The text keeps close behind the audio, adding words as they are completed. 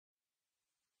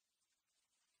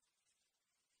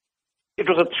It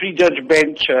was a three-judge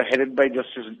bench headed by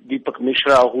Justice Deepak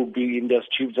Mishra, who will be India's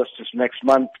Chief Justice next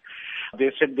month.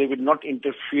 They said they would not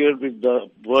interfere with the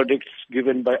verdicts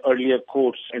given by earlier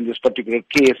courts in this particular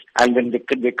case, and then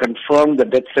they confirmed the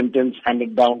death sentence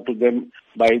handed down to them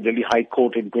by Delhi High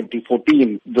Court in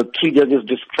 2014. The three judges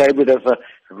described it as a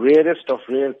rarest of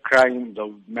rare crime,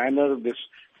 the manner this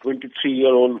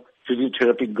 23-year-old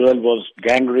physiotherapy girl was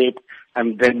gang raped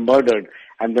and then murdered,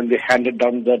 and then they handed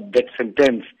down the death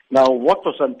sentence. Now, what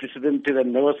was unprecedented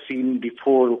and never seen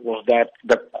before was that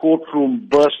the courtroom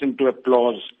burst into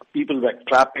applause. People were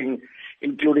clapping,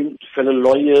 including fellow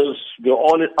lawyers. They were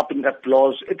all up in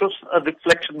applause. It was a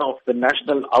reflection of the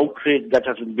national outrage that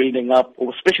has been building up,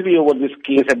 especially over this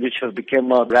case, and which has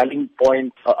become a rallying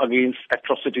point against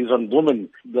atrocities on women.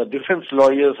 The defense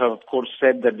lawyers have, of course,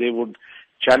 said that they would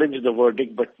challenge the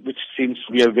verdict, but which seems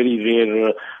to be a very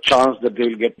rare chance that they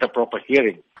will get a proper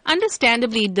hearing.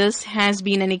 Understandably, this has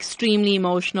been an extremely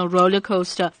emotional roller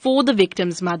coaster for the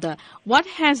victim's mother. What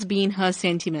has been her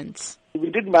sentiments? We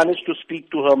did manage to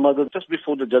speak to her mother just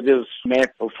before the judges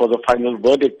met for the final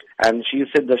verdict, and she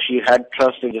said that she had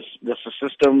trust in the justice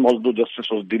system, although justice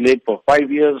was delayed for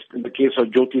 5 years in the case of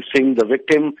Jyoti Singh, the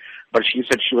victim. But she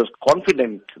said she was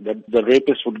confident that the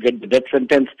rapist would get the death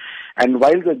sentence. And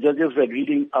while the judges were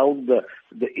reading out the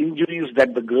injuries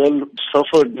that the girl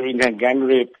suffered during her gang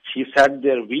rape, she sat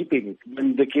there weeping.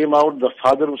 When they came out, the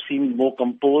father seemed more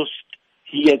composed.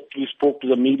 He actually spoke to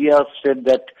the media, said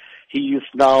that he is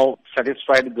now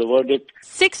satisfied with the verdict.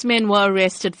 6 men were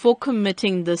arrested for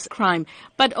committing this crime,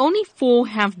 but only 4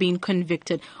 have been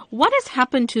convicted. What has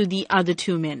happened to the other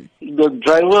 2 men? The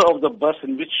driver of the bus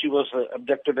in which she was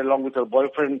abducted along with her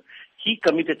boyfriend, he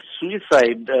committed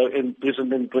suicide in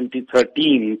prison in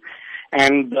 2013.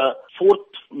 And the 4th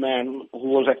man, who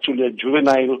was actually a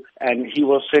juvenile, and he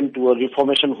was sent to a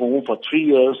reformation home for 3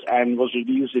 years and was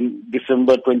released in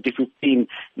December 2015.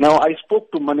 Now, I spoke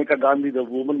to Maneka Gandhi, the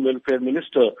Women Welfare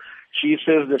Minister. She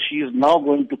says that she is now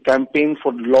going to campaign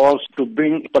for laws to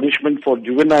bring punishment for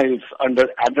juveniles under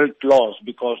adult laws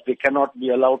because they cannot be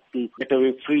allowed to get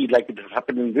away free like it has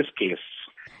happened in this case.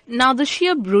 Now, the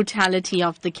sheer brutality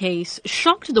of the case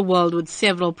shocked the world with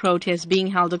several protests being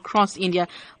held across India,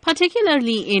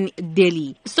 particularly in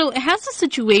Delhi. So has the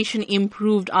situation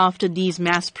improved after these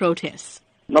mass protests?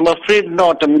 No, I'm afraid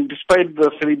not. I mean, despite the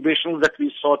celebrations that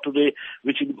we saw today,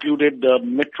 which included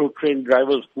metro train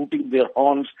drivers hooting their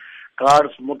horns,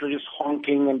 cars, motorists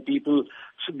honking, and people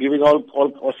giving out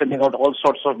or sending out all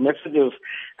sorts of messages.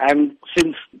 And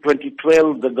since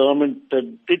 2012, the government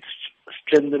did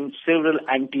strengthen several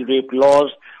anti-rape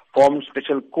laws, formed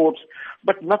special courts,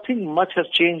 but nothing much has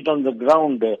changed on the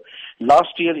ground.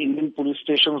 Last year, Indian police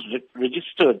stations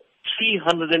registered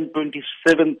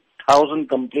 327,000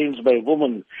 complaints by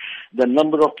women. The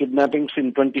number of kidnappings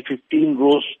in 2015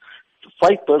 rose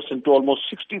 5% to almost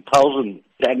 60,000.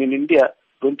 And in India,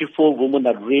 24 women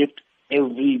are raped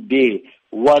every day,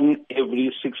 1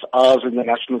 every 6 hours in the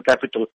national capital.